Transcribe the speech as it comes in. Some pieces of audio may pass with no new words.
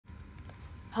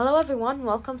Hello everyone,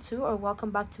 welcome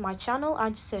back to my channel,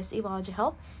 IGCSE Biology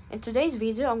Help. In today's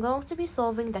video, I'm going to be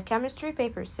solving the chemistry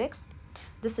paper 6.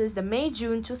 This is the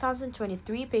May-June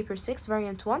 2023 paper 6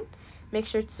 variant 1. Make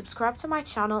sure to subscribe to my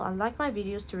channel and like my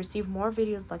videos to receive more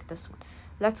videos like this one.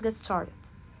 Let's get started.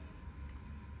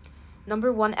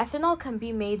 Number 1. Ethanol can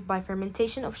be made by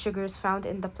fermentation of sugars found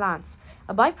in the plants.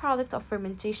 A byproduct of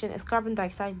fermentation is carbon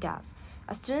dioxide gas.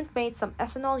 A student made some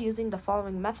ethanol using the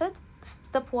following method.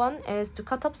 Step 1 is to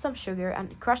cut up some sugar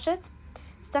and crush it.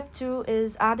 Step 2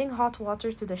 is adding hot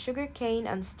water to the sugar cane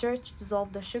and stir to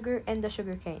dissolve the sugar in the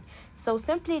sugar cane. So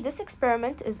simply this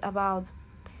experiment is about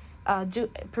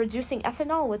producing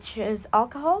ethanol, which is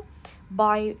alcohol,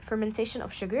 by fermentation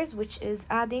of sugars, which is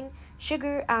adding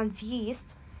sugar and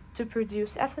yeast to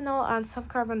produce ethanol and some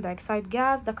carbon dioxide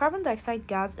gas. The carbon dioxide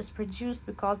gas is produced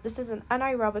because this is an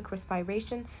anaerobic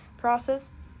respiration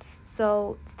process.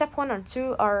 So step 1 and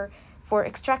 2 are for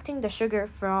extracting the sugar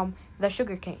from the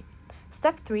sugar cane.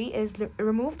 Step 3 is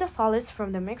remove the solids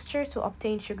from the mixture to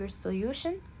obtain sugar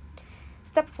solution.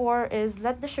 Step 4 is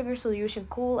let the sugar solution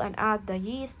cool and add the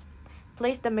yeast.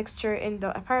 Place the mixture in the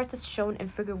apparatus shown in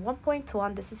figure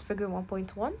 1.1. This is figure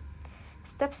 1.1.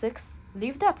 Step 6,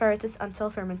 leave the apparatus until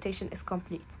fermentation is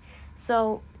complete.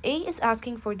 So A is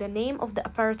asking for the name of the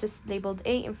apparatus labeled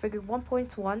A in figure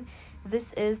 1.1.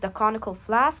 This is the conical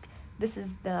flask. This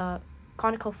is the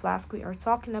conical flask we are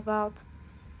talking about.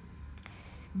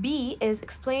 B is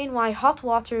explain why hot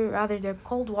water rather than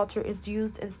cold water is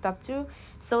used in step 2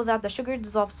 so that the sugar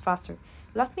dissolves faster.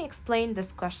 Let me explain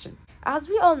this question. As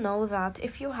we all know that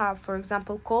if you have, for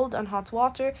example, cold and hot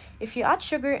water, if you add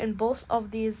sugar in both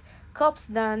of these cups,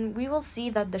 then we will see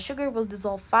that the sugar will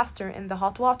dissolve faster in the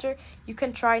hot water. You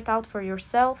can try it out for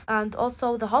yourself. And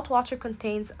also the hot water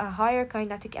contains a higher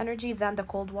kinetic energy than the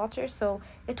cold water, so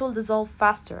it will dissolve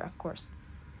faster, of course.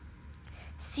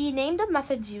 C, name the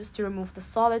methods used to remove the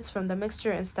solids from the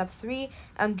mixture in step 3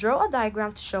 and draw a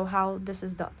diagram to show how this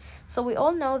is done. So we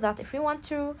all know that if we want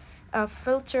to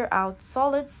filter out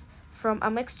solids from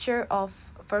a mixture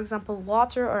of, for example,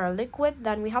 water or a liquid,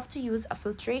 then we have to use a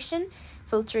filtration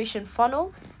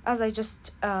funnel, as I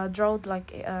just drawed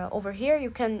over here.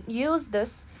 You can use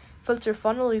this filter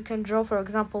funnel. You can draw, for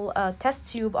example, a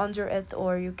test tube under it,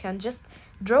 or you can just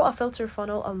draw a filter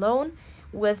funnel alone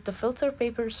with the filter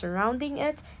paper surrounding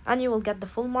it, and you will get the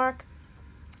full mark.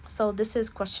 So this is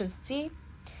question C.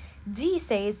 D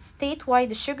says, state why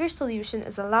the sugar solution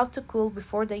is allowed to cool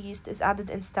before the yeast is added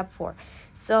in step 4.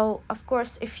 So, of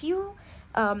course, if you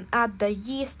add the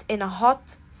yeast in a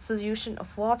hot solution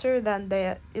of water, then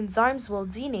the enzymes will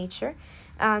denature.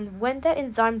 And when the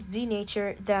enzymes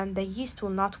denature, then the yeast will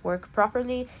not work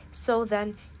properly. So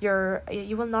then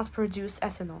you will not produce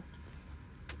ethanol.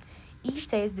 E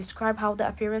says, describe how the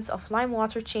appearance of lime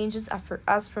water changes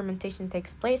as fermentation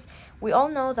takes place. We all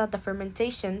know that the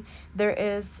fermentation, there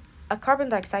is a carbon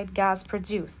dioxide gas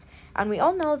produced. And we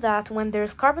all know that when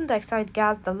there's carbon dioxide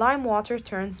gas, the lime water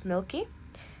turns milky.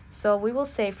 So we will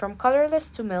say from colorless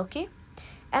to milky.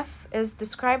 F is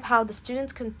describe how the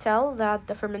student can tell that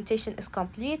the fermentation is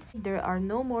complete. There are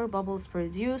no more bubbles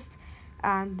produced,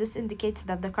 and this indicates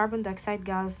that the carbon dioxide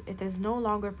gas, it is no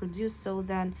longer produced, so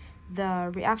then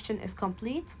the reaction is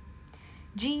complete.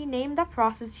 G, name the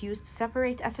process used to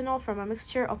separate ethanol from a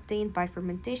mixture obtained by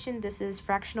fermentation. This is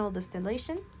fractional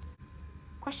distillation.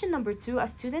 Question number 2, a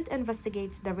student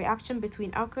investigates the reaction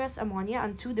between aqueous ammonia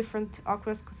and two different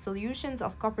aqueous solutions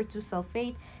of copper 2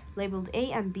 sulfate labeled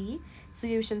A and B.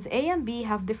 Solutions A and B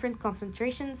have different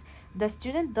concentrations. The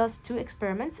student does two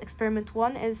experiments. Experiment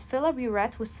 1 is fill a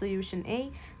burette with solution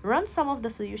A, run some of the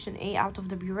solution A out of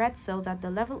the burette so that the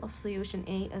level of solution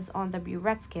A is on the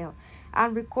burette scale,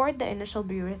 and record the initial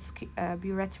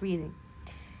burette reading.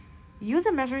 Use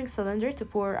a measuring cylinder to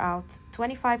pour out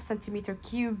 25 centimeter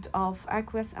cubed of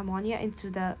aqueous ammonia into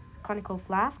the conical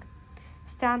flask.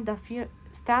 Stand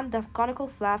the conical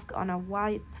flask on a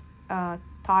white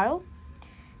tile.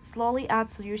 Slowly add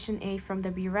solution A from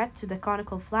the burette to the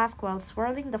conical flask while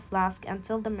swirling the flask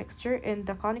until the mixture in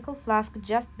the conical flask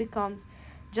just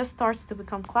starts to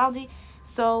become cloudy.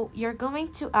 So you're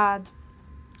going to add,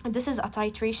 this is a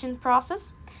titration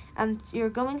process, and you're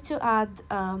going to add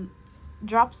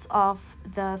drops of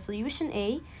the solution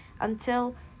A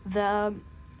until the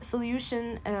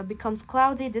solution becomes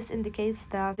cloudy. This indicates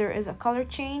that there is a color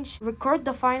change. Record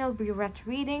the final burette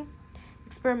reading.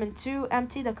 Experiment 2,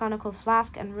 empty the conical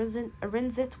flask and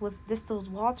rinse it with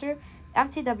distilled water.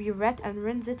 Empty the burette and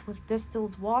rinse it with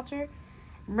distilled water.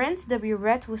 Rinse the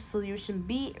burette with solution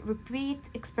B. Repeat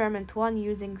experiment 1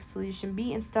 using solution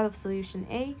B instead of solution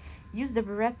A. Use the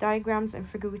burette diagrams in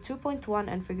figure 2.1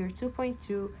 and figure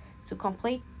 2.2 to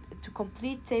complete to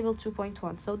complete table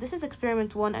 2.1. So this is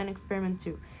experiment 1 and experiment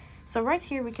 2. So right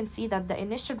here we can see that the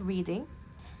initial reading,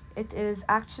 it is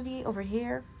actually over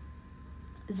here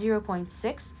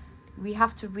 0.6. We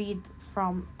have to read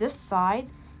from this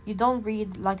side. You don't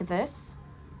read like this.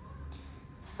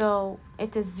 So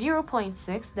it is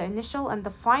 0.6, the initial, and the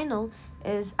final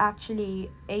is actually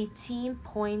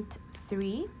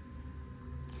 18.3.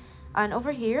 And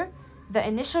over here, the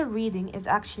initial reading is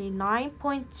actually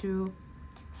 9.2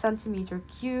 centimeter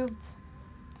cubed.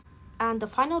 And the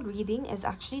final reading is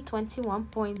actually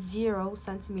 21.0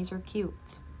 centimeter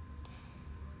cubed.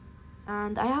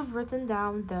 And I have written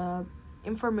down the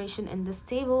information in this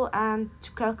table, and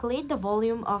to calculate the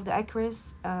volume of the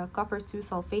aqueous copper 2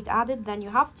 sulfate added, then you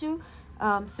have to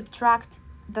subtract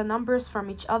the numbers from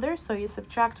each other. So you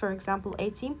subtract, for example,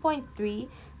 18.3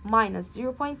 minus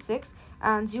 0.6,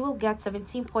 and you will get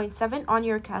 17.7 on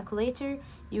your calculator.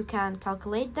 You can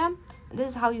calculate them. This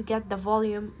is how you get the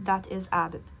volume that is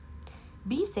added.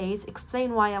 B says,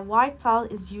 explain why a white tile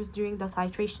is used during the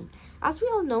titration. As we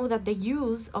all know that the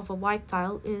use of a white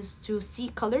tile is to see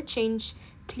color change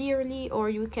clearly,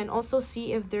 or you can also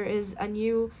see if there is a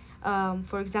new,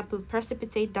 for example,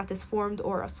 precipitate that is formed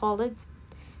or a solid.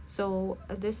 So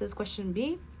this is question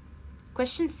B.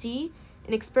 Question C,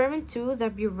 in experiment 2, the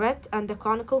burette and the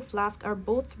conical flask are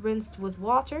both rinsed with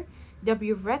water. The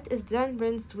burette is then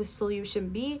rinsed with solution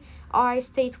B. I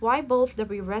state why both the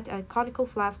burette and conical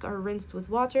flask are rinsed with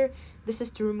water. This is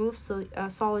to remove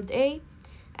solid A.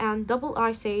 And double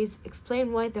I says,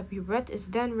 explain why the burette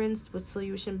is then rinsed with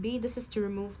solution B. This is to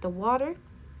remove the water.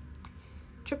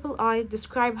 Triple I,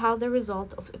 describe how the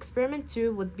result of experiment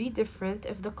 2 would be different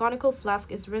if the conical flask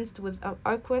is rinsed with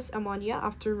aqueous ammonia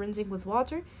after rinsing with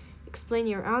water. Explain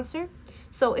your answer.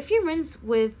 So if you rinse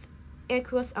with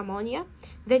aqueous ammonia,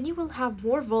 then you will have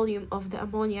more volume of the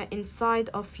ammonia inside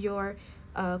of your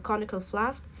conical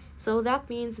flask. So that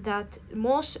means that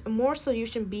more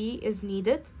solution B is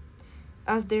needed,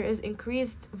 as there is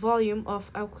increased volume of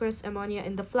aqueous ammonia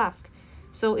in the flask.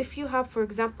 So if you have, for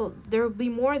example, there will be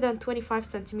more than 25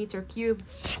 centimeter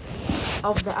cubed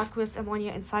of the aqueous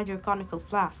ammonia inside your conical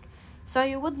flask. So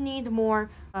you would need more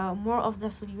of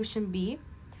the solution B,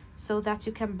 so that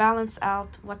you can balance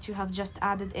out what you have just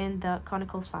added in the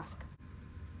conical flask.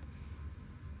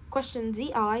 Question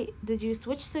DI, deduce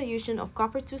which solution of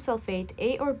copper 2 sulfate,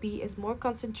 A or B, is more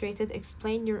concentrated.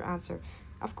 Explain your answer.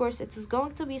 Of course, it is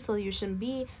going to be solution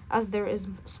B, as there is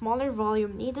smaller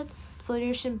volume needed.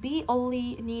 Solution B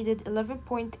only needed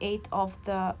 11.8 of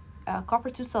the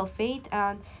copper 2 sulfate,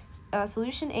 and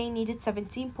solution A needed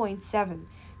 17.7.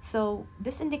 So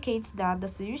this indicates that the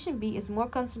solution B is more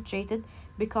concentrated,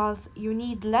 because you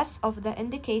need less of the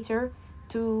indicator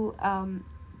to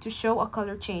show a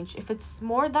color change. If it's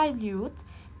more dilute,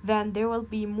 then there will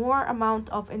be more amount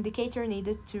of indicator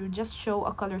needed to just show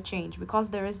a color change, because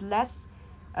there is less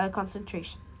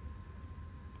concentration.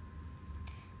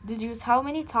 Deduce how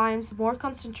many times more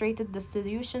concentrated the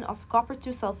solution of copper 2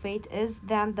 sulfate is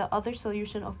than the other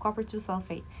solution of copper 2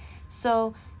 sulfate.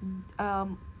 So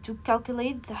to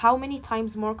calculate how many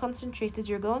times more concentrated,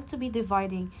 you're going to be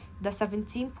dividing the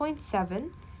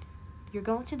 17.7. You're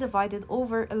going to divide it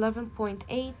over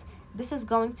 11.8. This is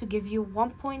going to give you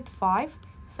 1.5.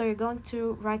 So you're going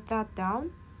to write that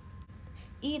down.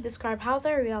 E, describe how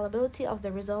the reliability of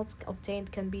the results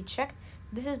obtained can be checked.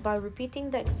 This is by repeating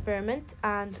the experiment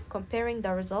and comparing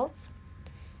the results.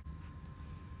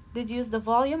 Deduce the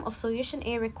volume of solution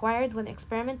A required when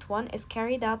experiment 1 is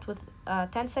carried out with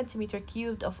 10 centimeter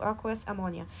cubed of aqueous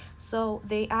ammonia. So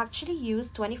they actually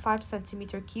used 25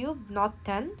 centimeter cubed, not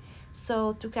 10.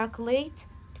 So to calculate,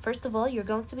 first of all, you're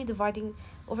going to be dividing,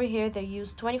 over here they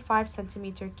use 25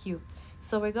 centimeter cubed.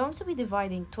 So we're going to be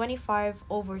dividing 25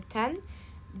 over 10.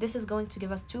 This is going to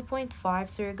give us 2.5.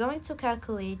 So you're going to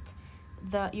calculate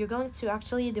you're going to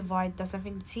actually divide the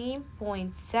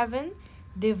 17.7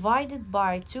 divided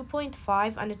by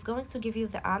 2.5, and it's going to give you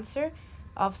the answer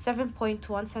of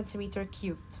 7.1 centimeter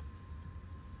cubed.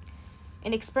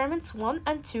 In experiments 1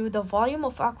 and 2, the volume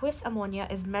of aqueous ammonia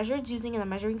is measured using a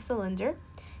measuring cylinder.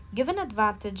 Give an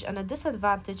advantage and a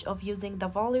disadvantage of using the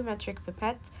volumetric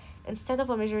pipette instead of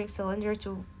a measuring cylinder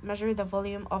to measure the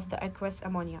volume of the aqueous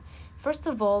ammonia. First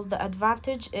of all, the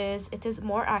advantage is it is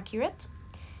more accurate,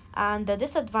 and the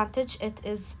disadvantage, it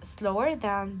is slower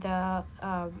than the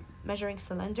measuring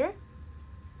cylinder.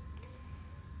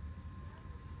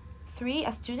 3.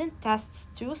 A student tests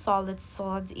two solids,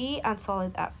 solid E and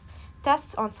solid F.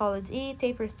 Tests on solid E,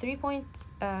 taper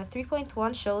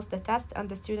 3.1 shows the test and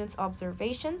the student's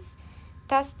observations.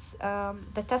 Tests,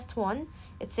 the test 1,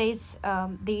 it says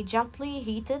they gently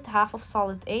heated half of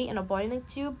solid A in a boiling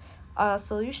tube a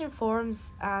solution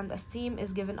forms and a steam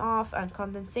is given off and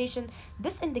condensation.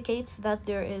 This indicates that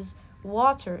there is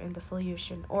water in the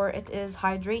solution or it is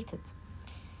hydrated.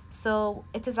 So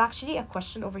it is actually a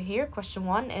question over here. Question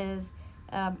one is,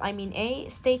 A,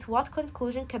 state what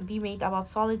conclusion can be made about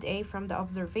solid A from the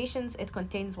observations it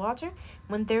contains water.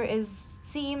 When there is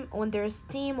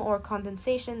steam or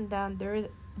condensation, then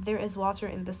there is water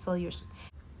in the solution.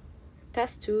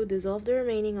 Test 2. Dissolve the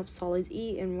remaining of solid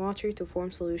E in water to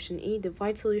form solution E.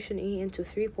 Divide solution E into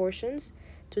three portions.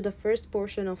 To the first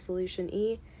portion of solution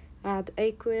E, add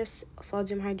aqueous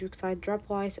sodium hydroxide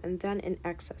dropwise and then in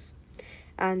excess.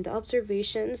 And the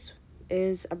observations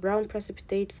is a brown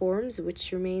precipitate forms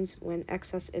which remains when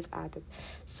excess is added.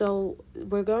 So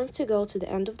we're going to go to the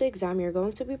end of the exam. You're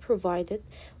going to be provided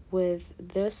with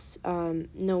this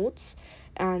notes,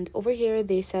 and over here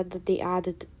they said that they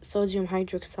added sodium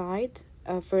hydroxide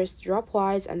first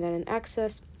dropwise and then in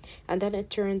excess, and then it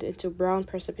turned into brown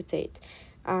precipitate.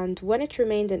 And when it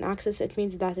remained in excess, it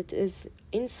means that it is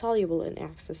insoluble in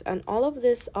excess. And all of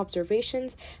these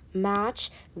observations match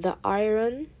the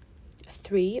iron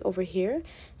 3 over here.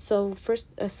 So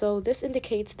this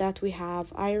indicates that we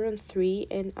have iron 3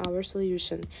 in our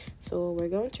solution. So we're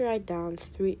going to write down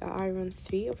iron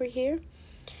 3 over here.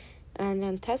 And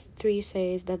then test 3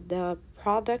 says that the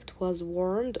product was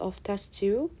warmed of test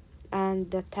 2, and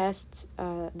they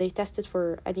tested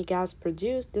for any gas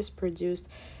produced. This produced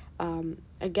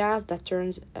a gas that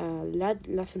turns lead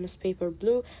litmus paper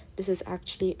blue. This is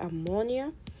actually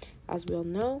ammonia, as we all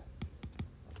know.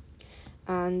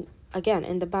 And again,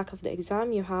 in the back of the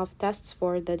exam, you have tests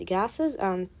for the gases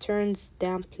and turns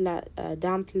damp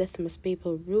litmus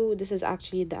paper blue. This is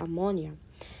actually the ammonia.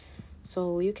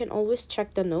 So you can always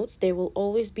check the notes. They will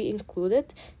always be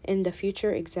included in the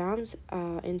future exams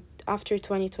after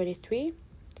 2023.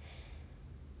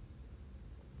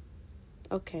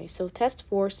 Okay, so test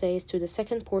 4 says to the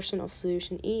second portion of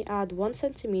solution E, add 1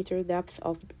 centimeter depth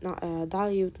of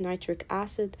dilute nitric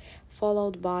acid,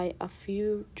 followed by a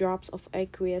few drops of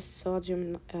aqueous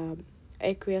silver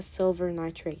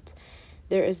nitrate.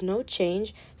 There is no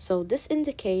change, so this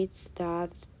indicates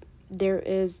that there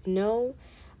is no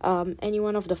any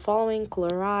one of the following: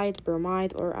 chloride,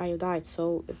 bromide, or iodide.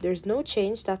 So if there's no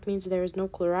change, that means there is no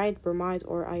chloride, bromide,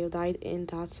 or iodide in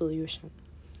that solution.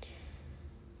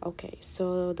 Okay,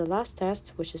 so the last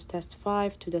test, which is test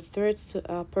 5, to the third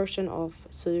portion of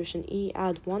solution E,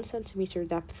 add 1 centimeter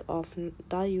depth of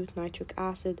dilute nitric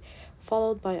acid,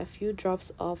 followed by a few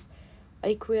drops of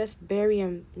aqueous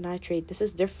barium nitrate. This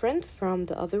is different from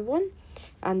the other one,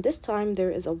 and this time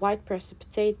there is a white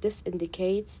precipitate. This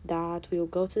indicates that we will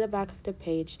go to the back of the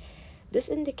page. This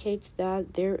indicates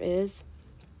that there is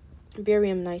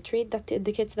barium nitrate. That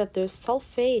indicates that there's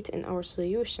sulfate in our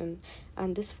solution,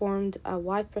 and this formed a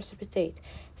white precipitate.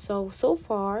 So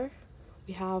far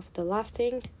we have the last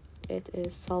thing, it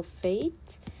is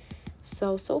sulfate.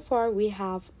 So far we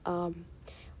have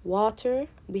water,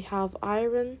 we have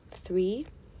iron 3,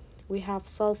 we have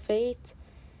sulfate.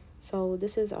 So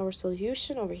this is our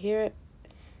solution over here.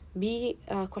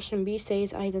 Question B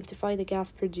says identify the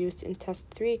gas produced in test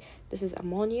 3. This is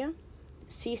ammonia.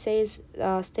 C says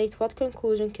state what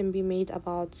conclusion can be made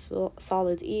about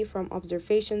solid E from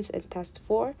observations in test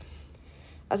 4.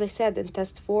 As I said, in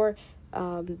test 4,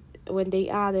 when they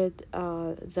added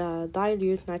the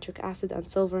dilute nitric acid and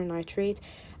silver nitrate,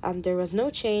 there was no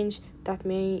change. That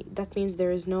means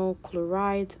there is no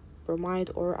chloride,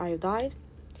 bromide, or iodide.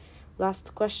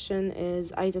 Last question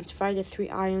is identify the 3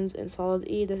 ions in solid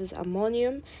E. This is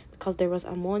ammonium, because there was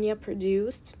ammonia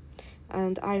produced,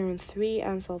 and iron 3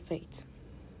 and sulfate.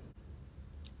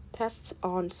 Tests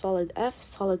on solid F.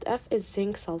 Solid F is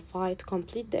zinc sulfide.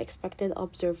 Complete the expected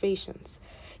observations.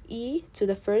 E, to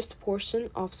the first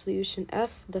portion of solution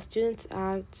F, the student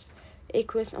adds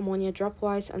aqueous ammonia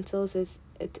dropwise until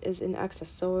it is in excess.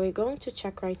 So we're going to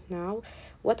check right now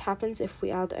what happens if we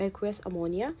add aqueous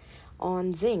ammonia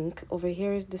on zinc. Over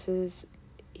here, this is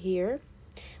here,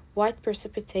 white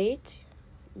precipitate,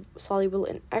 soluble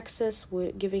in excess,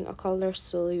 we're giving a color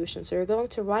solution. So you're going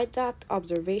to write that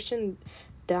observation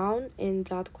down in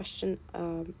that question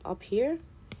up here.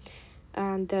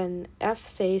 And then F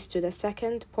says to the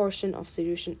second portion of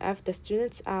solution F, the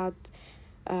student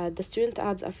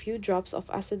adds a few drops of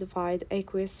acidified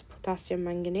aqueous potassium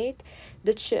manganate.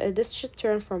 This should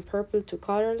turn from purple to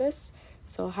colorless.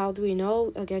 So how do we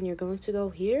know? Again, you're going to go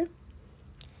here,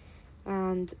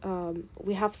 and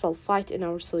we have sulfite in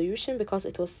our solution because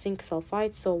it was zinc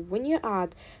sulfide. So when you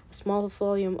add a small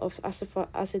volume of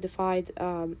acidified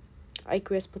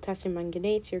aqueous potassium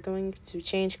manganate, you're going to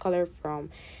change color from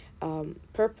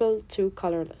purple to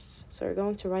colorless. So we're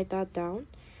going to write that down.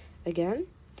 again.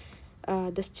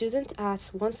 The student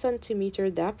adds 1 centimeter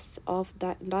depth of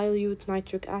dilute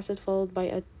nitric acid followed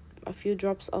by a few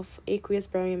drops of aqueous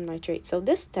barium nitrate. So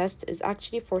this test is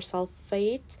actually for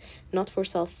sulfate, not for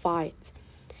sulfite.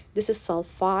 This is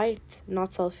sulfite,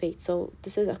 not sulfate. So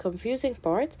this is a confusing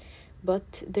part,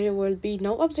 but there will be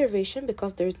no observation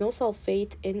because there's no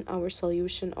sulfate in our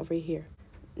solution over here.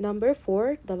 Number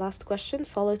 4, the last question.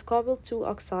 Solid cobalt 2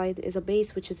 oxide is a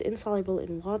base which is insoluble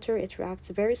in water. It reacts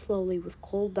very slowly with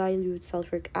cold dilute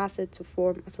sulfuric acid to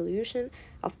form a solution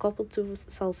of cobalt 2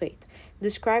 sulfate.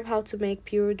 Describe how to make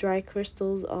pure dry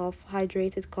crystals of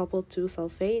hydrated cobalt 2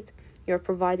 sulfate. You are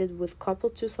provided with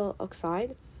cobalt 2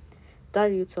 oxide,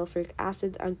 dilute sulfuric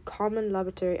acid, and common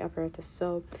laboratory apparatus.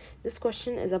 So this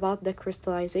question is about the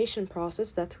crystallization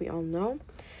process that we all know.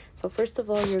 So first of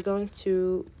all, you're going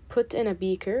to put in a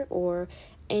beaker or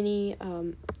any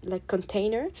like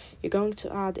container. You're going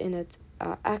to add in it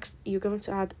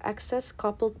excess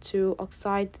cobalt 2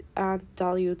 oxide and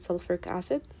dilute sulfuric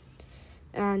acid,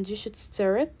 and you should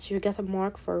stir it. You get a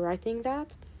mark for writing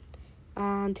that,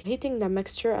 and heating the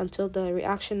mixture until the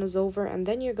reaction is over, and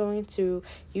then you're going to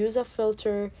use a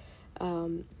filter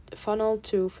funnel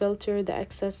to filter the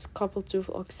excess cobalt 2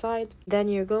 oxide. Then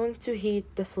you're going to heat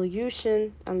the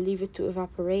solution and leave it to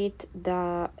evaporate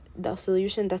the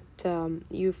solution that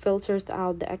you filtered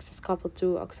out the excess cobalt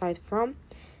 2 oxide from.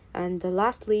 And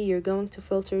lastly, you're going to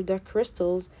filter the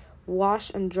crystals, wash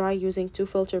and dry using 2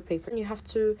 filter paper. You have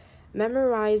to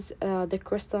memorize the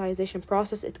crystallization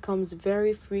process. It comes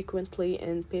very frequently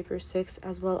in paper 6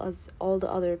 as well as all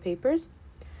the other papers.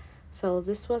 So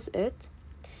this was it.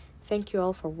 Thank you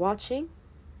all for watching,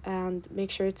 and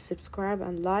make sure to subscribe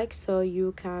and like so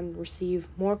you can receive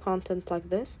more content like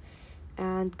this,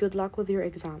 and good luck with your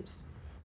exams.